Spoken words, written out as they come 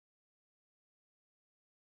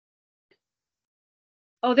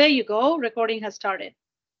Oh, there you go. Recording has started.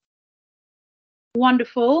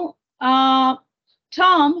 Wonderful. Tom,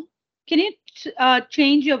 can you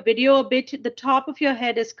change your video a bit? The top of your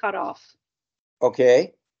head is cut off.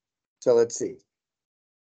 Okay, so let's see.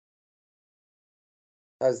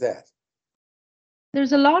 How's that?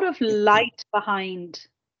 There's a lot of light behind.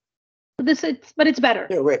 But it's better.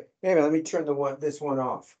 Here, wait. Maybe let me turn this one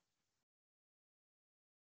off.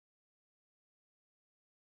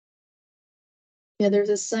 Yeah, there's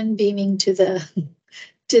a sun beaming to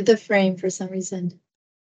the frame for some reason.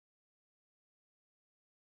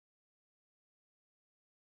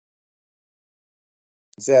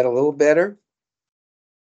 Is that a little better?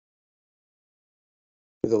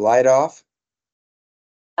 With the light off?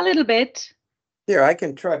 A little bit. Here, I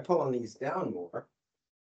can try pulling these down more.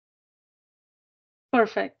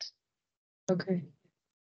 Perfect. Okay.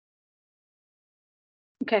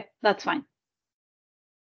 Okay, that's fine.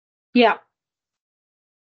 Yeah.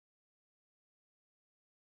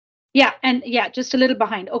 Yeah, and yeah, just a little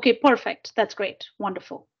behind. Okay, perfect. That's great.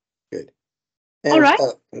 Wonderful. Good. And, all right.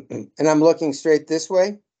 And I'm looking straight this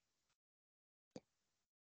way?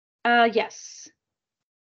 Yes.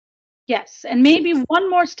 Yes, and maybe one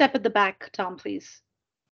more step at the back, Tom, please.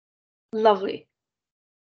 Lovely.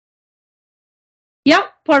 Yeah,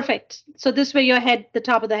 perfect. So this way the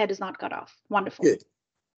top of the head is not cut off. Wonderful. Good.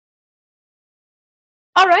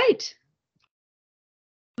 All right.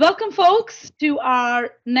 Welcome, folks, to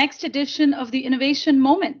our next edition of the Innovation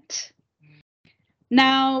Moment.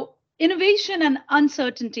 Now, innovation and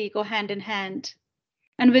uncertainty go hand in hand.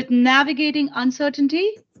 And with navigating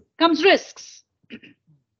uncertainty comes risks.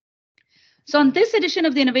 So on this edition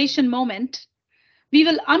of the Innovation Moment, we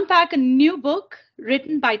will unpack a new book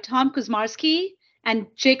written by Tom Kuczmarski and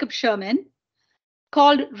Jacob Sherman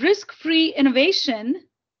called Risk-Free Innovation,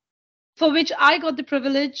 for which I got the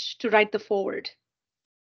privilege to write the foreword.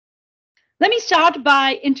 Let me start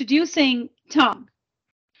by introducing Tom.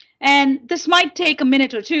 And this might take a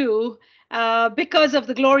minute or two because of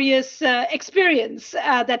the glorious experience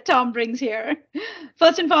that Tom brings here.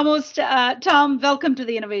 First and foremost, Tom, welcome to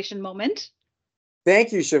the Innovation Moment.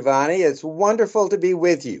 Thank you, Shivani. It's wonderful to be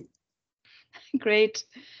with you. Great.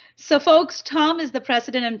 So, folks, Tom is the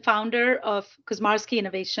president and founder of Kuczmarski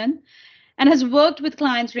Innovation and has worked with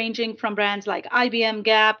clients ranging from brands like IBM,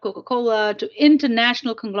 Gap, Coca-Cola to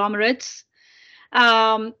international conglomerates.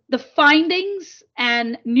 The findings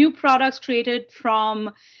and new products created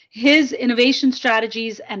from his innovation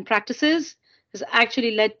strategies and practices has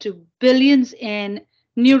actually led to billions in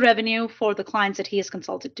new revenue for the clients that he has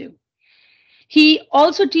consulted to. He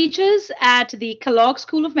also teaches at the Kellogg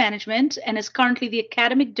School of Management and is currently the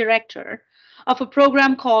academic director of a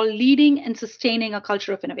program called Leading and Sustaining a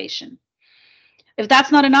Culture of Innovation. If that's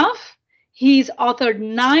not enough, he's authored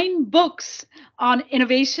 9 books on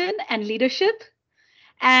innovation and leadership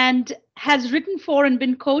and has written for and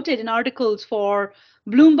been quoted in articles for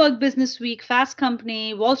Bloomberg Business Week, Fast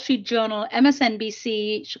Company, Wall Street Journal,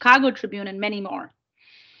 MSNBC, Chicago Tribune, and many more.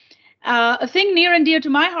 A thing near and dear to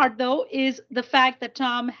my heart, though, is the fact that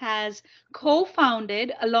Tom has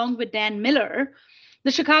co-founded, along with Dan Miller, the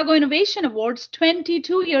Chicago Innovation Awards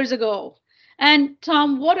 22 years ago. And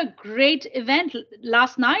Tom, what a great event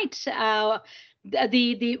last night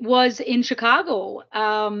was in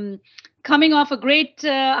Chicago, coming off a great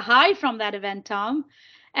high from that event, Tom.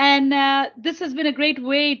 And this has been a great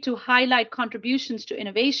way to highlight contributions to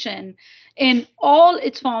innovation in all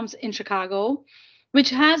its forms in Chicago, which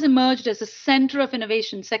has emerged as a center of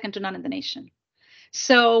innovation second to none in the nation.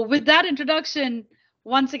 So with that introduction,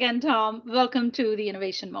 once again, Tom, welcome to the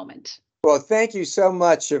Innovation Moment. Well, thank you so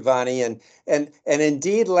much, Shivani. And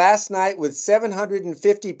indeed, last night with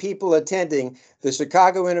 750 people attending the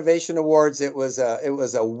Chicago Innovation Awards, it was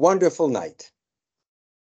a wonderful night.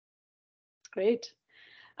 Great.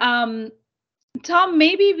 Tom,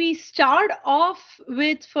 maybe we start off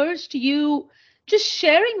with first you just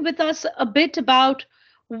sharing with us a bit about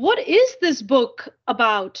what is this book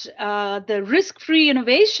about, the Risk-Free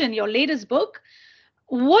Innovation, your latest book.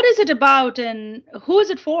 What is it about and who is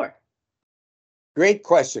it for? Great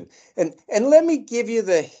question. And let me give you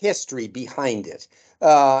the history behind it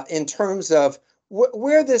in terms of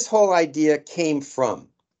where this whole idea came from.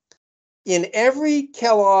 In every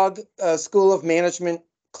Kellogg School of Management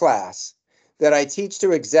class that I teach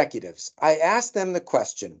to executives, I ask them the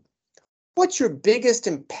question, what's your biggest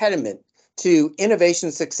impediment to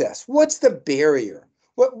innovation success? What's the barrier?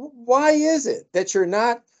 Why is it that you're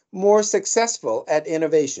not more successful at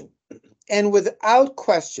innovation? And without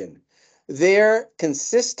question, their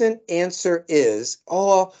consistent answer is,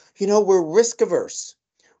 we're risk averse.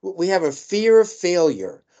 We have a fear of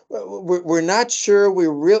failure. we're not sure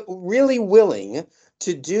we're really willing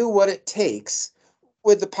to do what it takes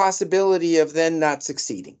with the possibility of then not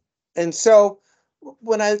succeeding. And so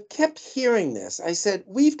when I kept hearing this, I said,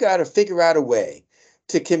 we've got to figure out a way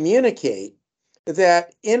to communicate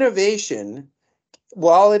that innovation,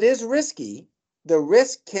 while it is risky, the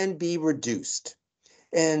risk can be reduced.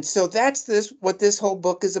 And so that's what this whole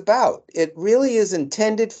book is about. It really is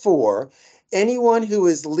intended for anyone who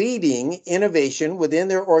is leading innovation within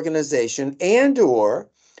their organization and or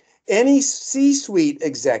any C-suite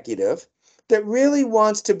executive that really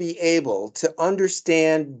wants to be able to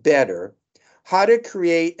understand better how to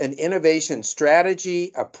create an innovation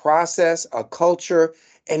strategy, a process, a culture,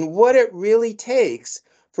 and what it really takes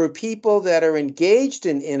for people that are engaged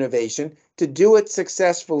in innovation to do it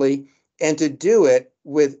successfully and to do it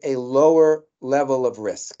with a lower level of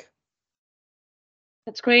risk.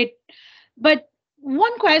 That's great. But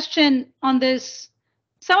one question on this,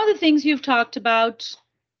 some of the things you've talked about,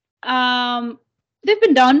 um, they've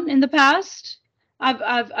been done in the past.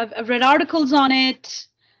 I've read articles on it,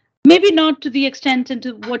 maybe not to the extent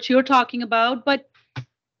into what you're talking about, but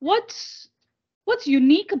what's what's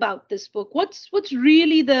unique about this book? What's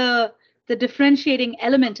really the differentiating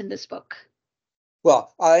element in this book?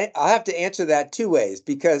 Well, I have to answer that two ways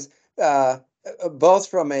because both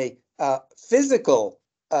from a physical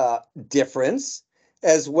difference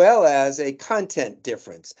as well as a content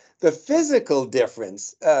difference. The physical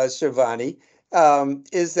difference, Shivani,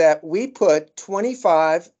 is that we put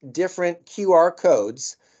 25 different QR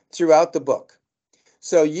codes throughout the book.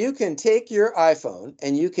 So you can take your iPhone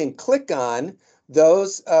and you can click on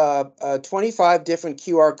those 25 different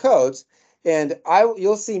QR codes, and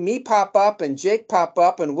you'll see me pop up and Jake pop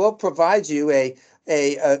up, and we'll provide you a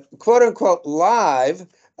quote unquote live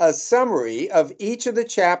summary of each of the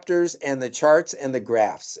chapters and the charts and the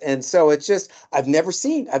graphs. And so it's just I've never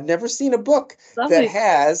seen a book that Lovely.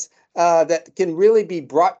 has that can really be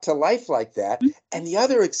brought to life like that. And the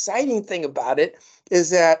other exciting thing about it is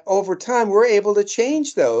that over time we're able to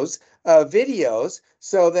change those videos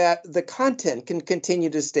so that the content can continue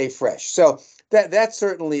to stay fresh. So that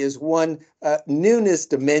certainly is one newness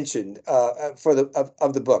dimension for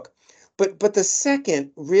of the book. But the second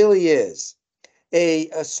really is a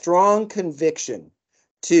strong conviction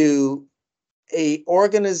to a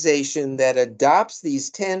organization that adopts these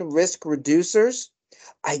 10 risk reducers.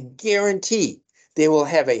 I guarantee they will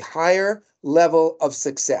have a higher level of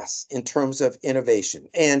success in terms of innovation.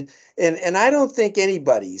 And I don't think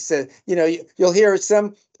anybody said, you'll hear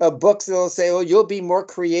some books that'll say, oh, you'll be more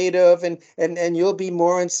creative and you'll be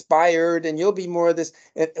more inspired and you'll be more of this.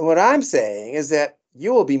 And what I'm saying is that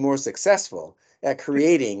you will be more successful at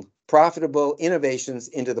creating profitable innovations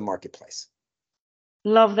into the marketplace.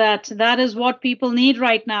 Love that. That is what people need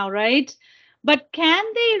right now, right? But can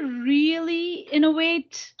they really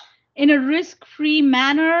innovate in a risk-free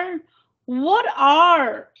manner? What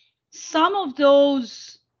are some of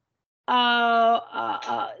those risk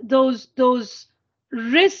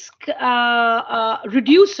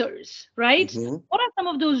reducers, right? Mm-hmm. What are some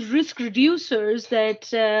of those risk reducers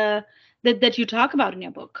that you talk about in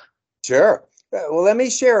your book? Sure. Well, let me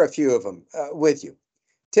share a few of them with you.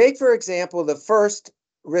 Take, for example, the first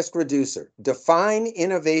risk reducer, define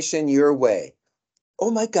innovation your way.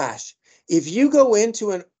 Oh my gosh, if you go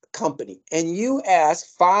into a company and you ask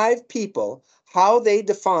 5 people how they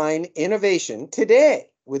define innovation today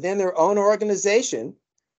within their own organization,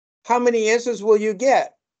 how many answers will you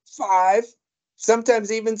get? 5, sometimes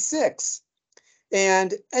even 6.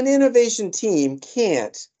 And an innovation team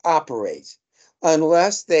can't operate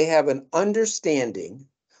unless they have an understanding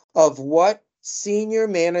of what senior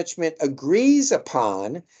management agrees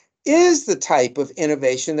upon is the type of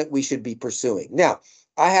innovation that we should be pursuing. Now,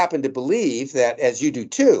 I happen to believe that, as you do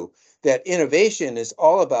too, that innovation is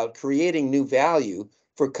all about creating new value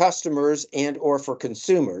for customers and or for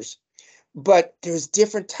consumers. But there's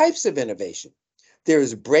different types of innovation.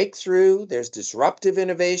 There's breakthrough, there's disruptive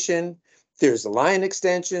innovation, there's line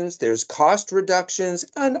extensions, there's cost reductions,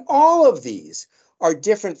 and all of these are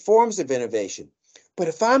different forms of innovation. But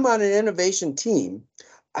if I'm on an innovation team,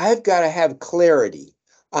 I've got to have clarity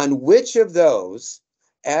on which of those,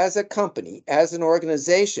 as a company, as an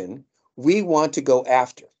organization, we want to go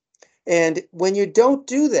after. And when you don't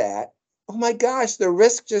do that, oh my gosh, the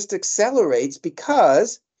risk just accelerates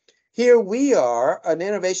because here we are, an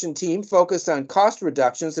innovation team focused on cost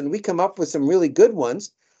reductions, and we come up with some really good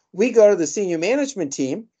ones. We go to the senior management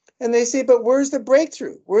team and they say, but where's the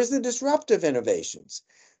breakthrough? Where's the disruptive innovations?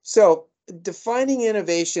 So defining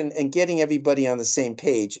innovation and getting everybody on the same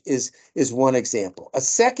page is one example. A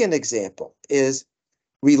second example is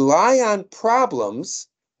rely on problems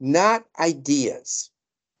not ideas.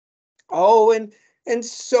 Oh, and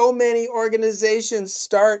so many organizations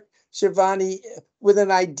start, Shivani, with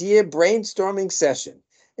an idea brainstorming session.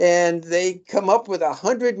 And they come up with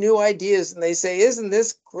 100 new ideas and they say, isn't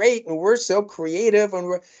this great? And we're so creative.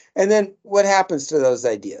 And then what happens to those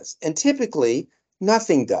ideas? And typically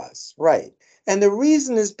nothing does, right? And the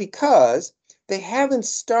reason is because they haven't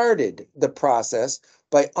started the process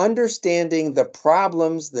by understanding the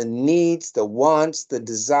problems, the needs, the wants, the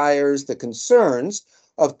desires, the concerns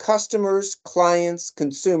of customers, clients,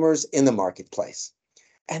 consumers in the marketplace.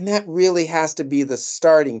 And that really has to be the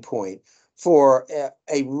starting point for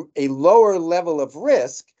a lower level of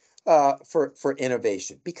risk for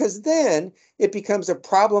innovation, because then it becomes a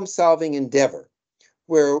problem-solving endeavor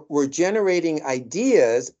where we're generating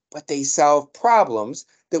ideas, but they solve problems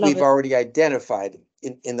that Love we've it. already identified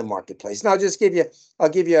in the marketplace. And I'll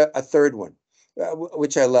give you a third one,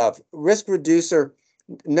 which I love. Risk reducer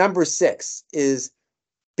number 6 is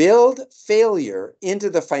build failure into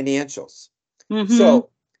the financials. Mm-hmm.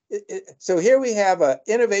 So here we have an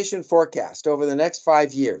innovation forecast over the next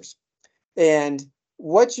 5 years. And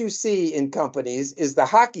what you see in companies is the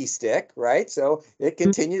hockey stick, right? So it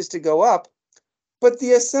continues to go up. But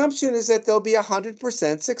the assumption is that there'll be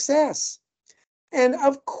 100% success. And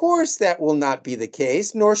of course, that will not be the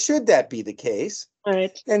case, nor should that be the case. All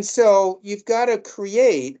right. And so you've got to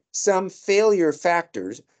create some failure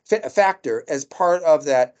factor as part of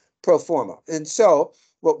that pro forma. And so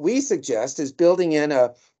what we suggest is building in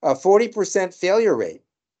a 40% failure rate,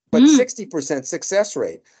 but 60% success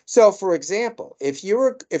rate. So for example, if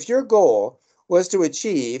your goal was to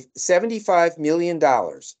achieve $75 million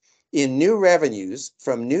in new revenues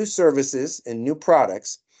from new services and new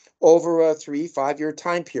products over a 3-5 year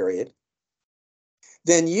time period,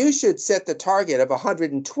 then you should set the target of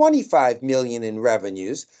 125 million in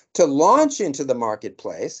revenues to launch into the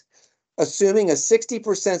marketplace. Assuming a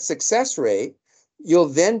 60% success rate, you'll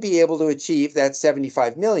then be able to achieve that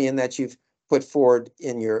 75 million that you've put forward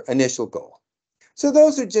in your initial goal. So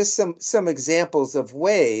those are just some examples of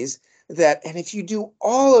ways that, and if you do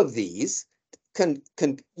all of these,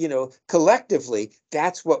 collectively,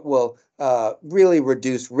 that's what will really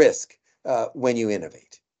reduce risk when you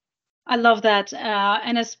innovate. I love that.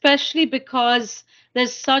 And especially because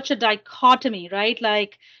there's such a dichotomy, right?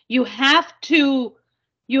 Like you have to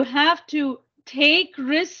you have to take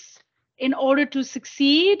risks in order to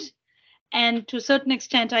succeed. And to a certain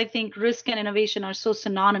extent, I think risk and innovation are so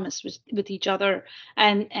synonymous with each other.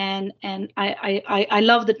 And I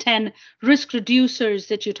love the 10 risk reducers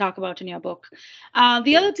that you talk about in your book.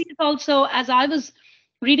 The other Right. piece also, as I was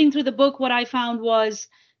reading through the book, what I found was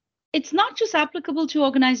it's not just applicable to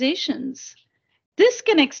organizations. This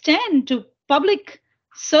can extend to public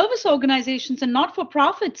service organizations and not for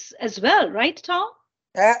profits as well, right, Tom?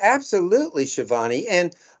 Absolutely, Shivani.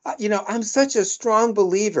 And, I'm such a strong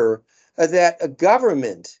believer that a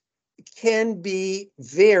government can be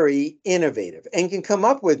very innovative and can come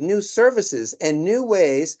up with new services and new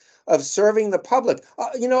ways of serving the public.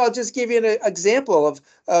 I'll just give you an example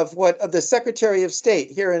of what the Secretary of State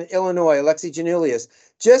here in Illinois, Alexi Janulius,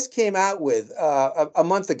 just came out with a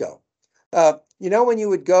month ago. When you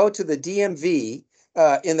would go to the DMV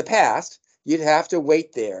in the past, you'd have to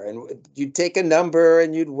wait there and you'd take a number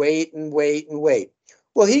and you'd wait and wait and wait.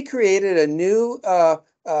 Well, he created a new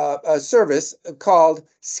a service called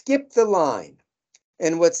Skip the Line.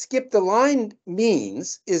 And what Skip the Line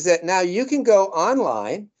means is that now you can go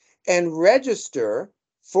online and register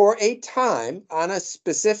for a time on a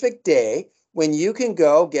specific day when you can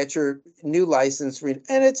go get your new license. And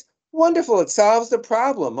it's wonderful. It solves the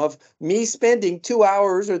problem of me spending 2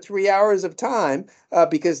 hours or 3 hours of time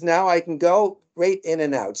because now I can go right in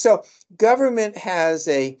and out. So government has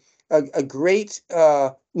a great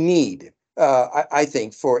need, I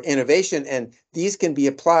think, for innovation, and these can be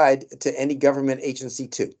applied to any government agency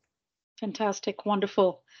too. Fantastic,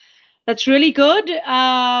 wonderful. That's really good.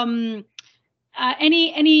 Any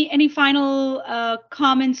final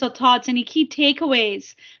comments or thoughts? Any key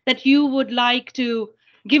takeaways that you would like to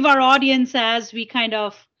give our audience as we kind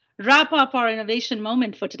of wrap up our innovation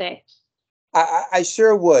moment for today? I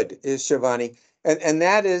sure would, is Shivani, and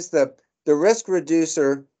that is the risk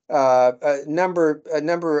reducer number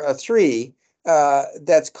 3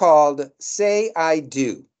 that's called Say I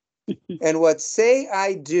Do. And what Say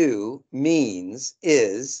I Do means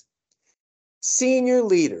is senior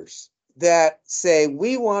leaders that say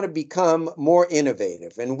we want to become more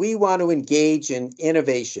innovative and we want to engage in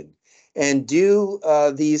innovation and do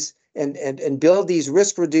these and build these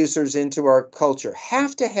risk reducers into our culture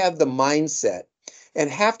have to have the mindset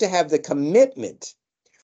and have to have the commitment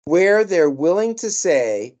where they're willing to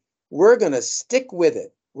say, we're going to stick with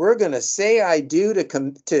it. We're going to say I do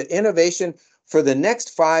to innovation for the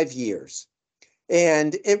next 5 years.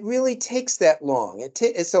 And it really takes that long.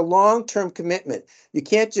 It's a long-term commitment. You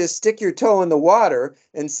can't just stick your toe in the water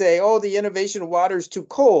and say, oh, the innovation water is too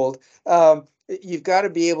cold. You've got to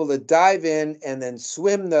be able to dive in and then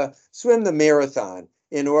swim the marathon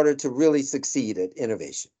in order to really succeed at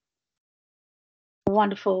innovation.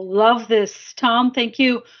 Wonderful. Love this. Tom, thank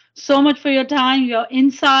you so much for your time. Your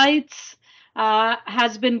insights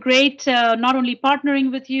has been great, not only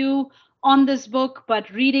partnering with you on this book, but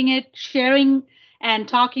reading it, sharing, and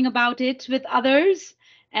talking about it with others.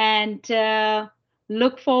 And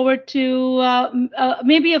look forward to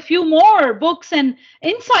maybe a few more books and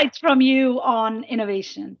insights from you on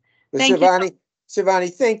innovation. But Thank you.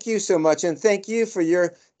 Shivani, thank you so much. And thank you for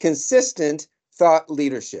your consistent thought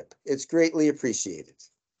leadership. It's greatly appreciated.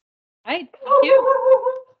 Right. Thank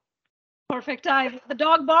you. Perfect time. The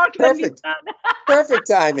dog barked when we Perfect. done. Perfect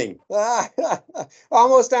timing.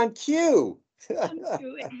 Almost on cue. Thank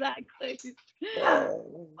you. Exactly. Uh,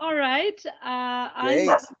 All right. I Great.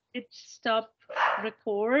 will hit stop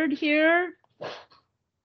record here.